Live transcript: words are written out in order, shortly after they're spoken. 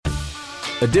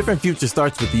A different future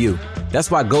starts with you.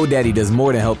 That's why GoDaddy does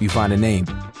more than help you find a name.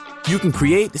 You can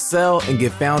create, sell, and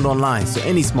get found online so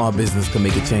any small business can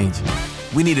make a change.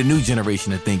 We need a new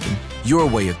generation of thinking, your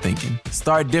way of thinking.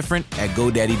 Start different at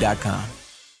GoDaddy.com.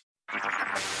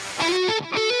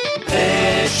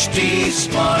 HT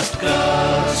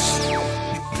Smartcast.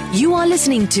 You are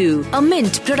listening to a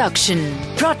Mint production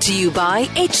brought to you by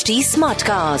HT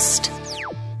Smartcast.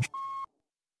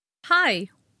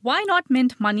 Hi. Why Not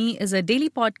Mint Money is a daily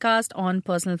podcast on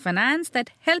personal finance that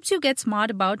helps you get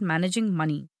smart about managing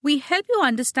money. We help you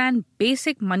understand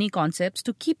basic money concepts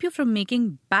to keep you from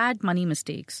making bad money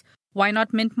mistakes. Why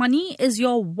Not Mint Money is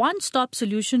your one-stop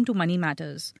solution to money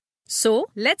matters. So,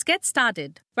 let's get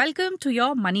started. Welcome to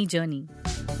your money journey.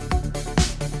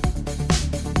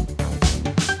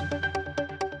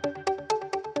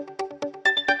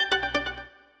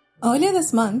 Earlier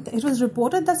this month, it was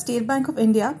reported that State Bank of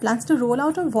India plans to roll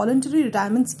out a voluntary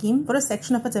retirement scheme for a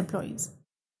section of its employees.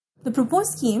 The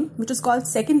proposed scheme, which is called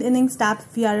Second Innings TAP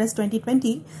VRS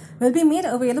 2020, will be made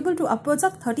available to upwards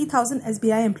of 30,000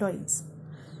 SBI employees.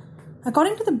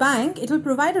 According to the bank, it will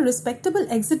provide a respectable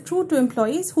exit route to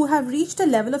employees who have reached a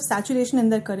level of saturation in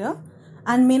their career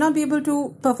and may not be able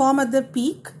to perform at their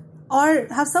peak or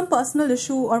have some personal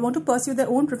issue or want to pursue their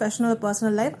own professional or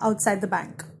personal life outside the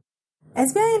bank.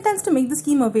 SBI intends to make the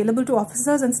scheme available to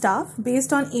officers and staff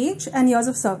based on age and years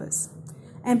of service.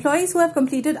 Employees who have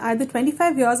completed either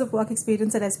 25 years of work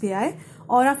experience at SBI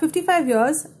or are 55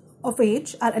 years of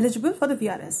age are eligible for the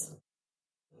VRS.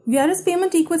 VRS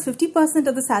payment equals 50%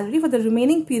 of the salary for the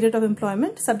remaining period of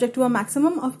employment, subject to a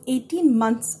maximum of 18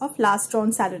 months of last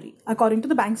drawn salary, according to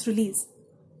the bank's release.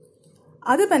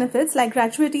 Other benefits like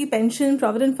gratuity, pension,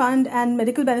 provident fund, and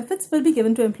medical benefits will be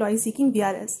given to employees seeking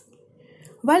VRS.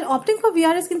 While opting for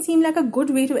VRS can seem like a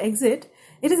good way to exit,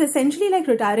 it is essentially like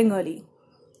retiring early.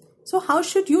 So how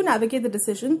should you navigate the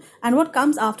decision and what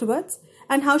comes afterwards?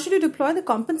 And how should you deploy the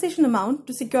compensation amount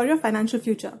to secure your financial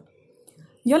future?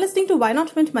 You're listening to Why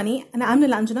Not Mint Money, and I'm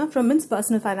Nilanjana from Mint's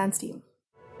personal finance team.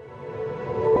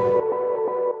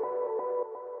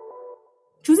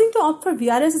 Choosing to opt for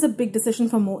VRS is a big decision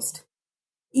for most.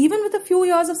 Even with a few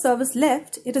years of service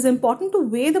left, it is important to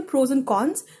weigh the pros and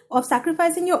cons of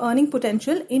sacrificing your earning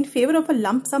potential in favor of a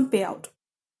lump sum payout.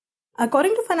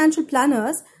 According to financial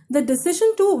planners, the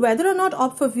decision to whether or not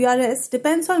opt for VRS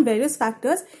depends on various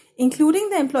factors, including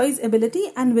the employee's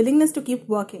ability and willingness to keep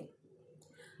working.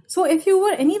 So if you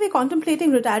were anyway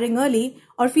contemplating retiring early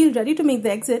or feel ready to make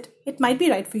the exit, it might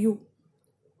be right for you.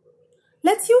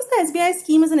 Let's use the SBI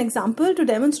scheme as an example to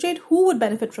demonstrate who would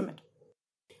benefit from it.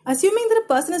 Assuming that a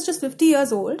person is just 50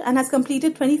 years old and has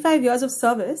completed 25 years of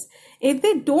service, if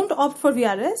they don't opt for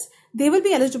VRS, they will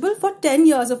be eligible for 10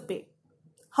 years of pay.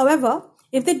 However,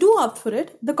 if they do opt for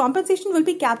it, the compensation will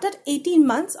be capped at 18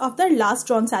 months of their last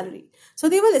drawn salary. So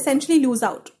they will essentially lose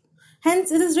out.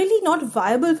 Hence, it is really not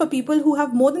viable for people who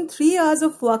have more than 3 years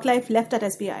of work life left at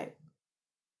SBI.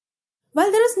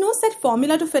 While there is no set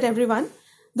formula to fit everyone,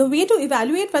 the way to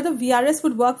evaluate whether VRS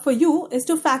would work for you is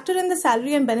to factor in the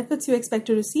salary and benefits you expect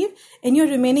to receive in your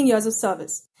remaining years of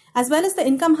service, as well as the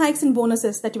income hikes and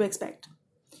bonuses that you expect.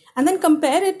 And then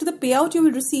compare it to the payout you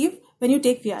will receive when you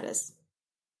take VRS.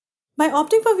 By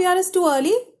opting for VRS too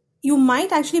early, you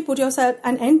might actually put yourself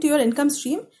an end to your income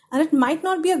stream, and it might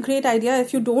not be a great idea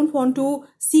if you don't want to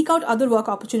seek out other work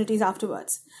opportunities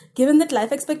afterwards. Given that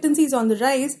life expectancy is on the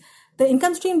rise, the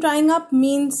income stream drying up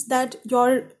means that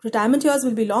your retirement years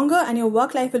will be longer and your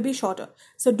work life will be shorter.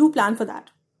 So do plan for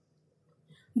that.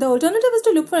 The alternative is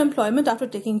to look for employment after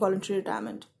taking voluntary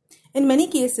retirement. In many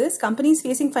cases, companies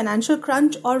facing financial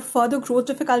crunch or further growth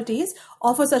difficulties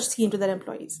offer such scheme to their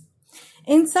employees.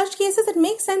 In such cases, it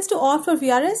makes sense to opt for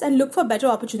VRS and look for better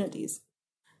opportunities.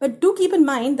 But do keep in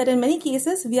mind that in many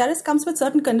cases, VRS comes with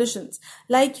certain conditions,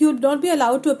 like you'd not be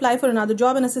allowed to apply for another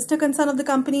job in a sister concern of the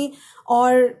company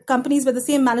or companies with the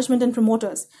same management and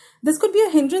promoters. This could be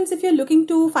a hindrance if you're looking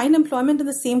to find employment in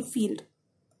the same field.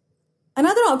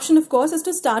 Another option, of course, is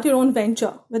to start your own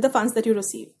venture with the funds that you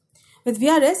receive. With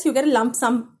VRS, you get a lump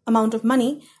sum amount of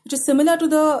money, which is similar to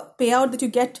the payout that you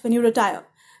get when you retire.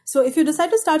 So if you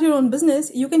decide to start your own business,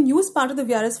 you can use part of the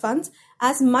VRS funds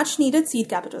as much needed seed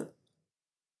capital.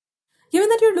 Given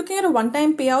that you're looking at a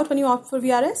one-time payout when you opt for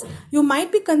VRS, you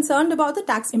might be concerned about the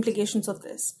tax implications of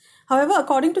this. However,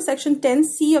 according to Section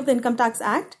 10C of the Income Tax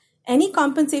Act, any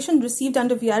compensation received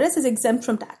under VRS is exempt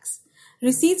from tax.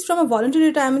 Receipts from a voluntary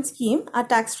retirement scheme are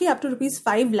tax-free up to Rs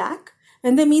 5 lakh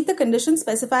when they meet the conditions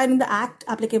specified in the Act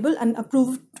applicable and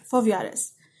approved for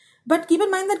VRS. But keep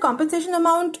in mind that compensation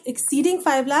amount exceeding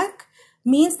 5 lakh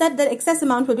means that the excess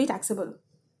amount will be taxable.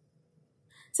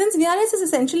 Since VRS is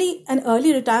essentially an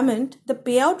early retirement, the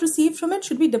payout received from it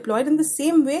should be deployed in the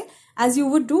same way as you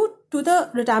would do to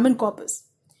the retirement corpus.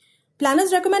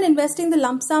 Planners recommend investing the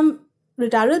lump sum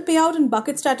retirement payout in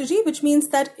bucket strategy, which means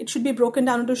that it should be broken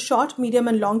down into short, medium,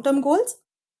 and long-term goals.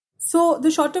 So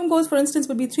the short-term goals, for instance,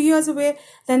 would be 3 years away.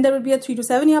 Then there would be a 3 to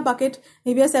 7 year bucket,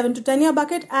 maybe a 7 to 10 year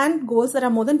bucket, and goals that are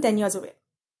more than 10 years away.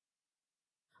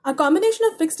 A combination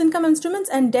of fixed income instruments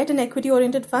and debt and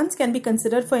equity-oriented funds can be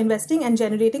considered for investing and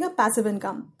generating a passive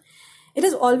income. It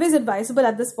is always advisable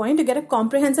at this point to get a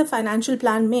comprehensive financial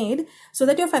plan made so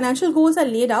that your financial goals are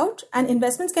laid out and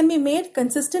investments can be made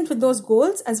consistent with those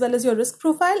goals as well as your risk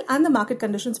profile and the market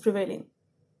conditions prevailing.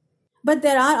 But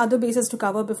there are other bases to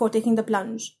cover before taking the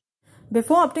plunge.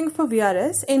 Before opting for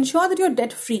VRS, ensure that you're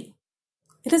debt-free.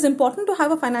 It is important to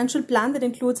have a financial plan that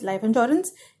includes life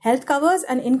insurance, health covers,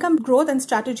 and income growth and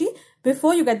strategy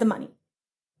before you get the money.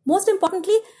 Most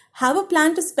importantly, have a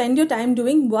plan to spend your time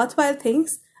doing worthwhile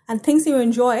things and things you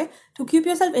enjoy to keep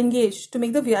yourself engaged to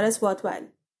make the VRS worthwhile.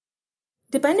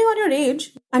 Depending on your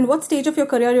age and what stage of your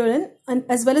career you're in, and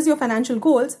as well as your financial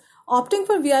goals, opting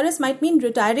for VRS might mean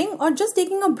retiring or just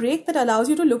taking a break that allows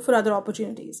you to look for other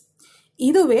opportunities.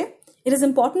 Either way, it is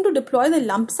important to deploy the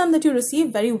lump sum that you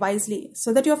receive very wisely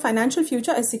so that your financial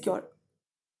future is secure.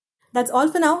 That's all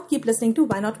for now. Keep listening to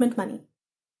Why Not Mint Money.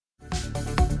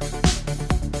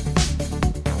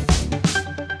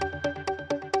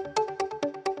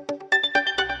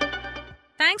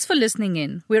 Thanks for listening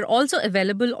in. We're also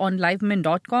available on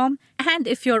livemint.com. And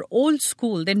if you're old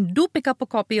school, then do pick up a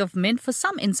copy of Mint for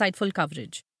some insightful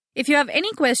coverage. If you have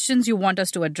any questions you want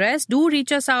us to address, do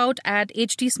reach us out at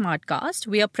HT Smartcast.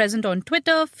 We are present on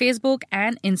Twitter, Facebook,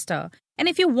 and Insta. And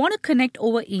if you want to connect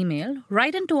over email,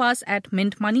 write into us at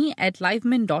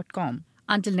mintmoney@livemint.com.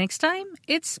 Until next time,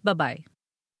 it's bye-bye.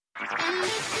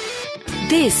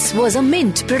 This was a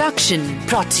Mint production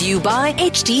brought to you by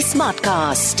HT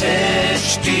Smartcast.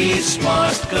 HT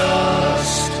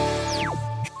Smartcast.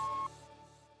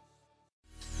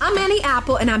 I'm Annie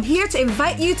Apple, and I'm here to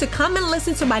invite you to come and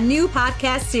listen to my new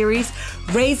podcast series,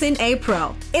 Raising a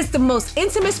Pro. It's the most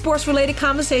intimate sports-related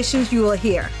conversations you will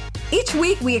hear. Each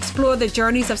week, we explore the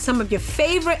journeys of some of your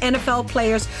favorite NFL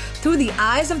players through the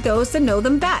eyes of those that know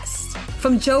them best.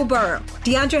 From Joe Burrow,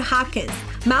 DeAndre Hopkins,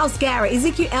 Myles Garrett,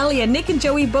 Ezekiel Elliott, Nick and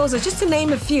Joey Bosa, just to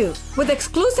name a few. With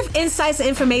exclusive insights and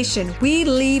information, we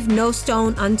leave no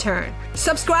stone unturned.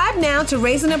 Subscribe now to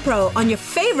Raising a Pro on your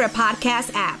favorite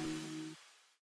podcast app.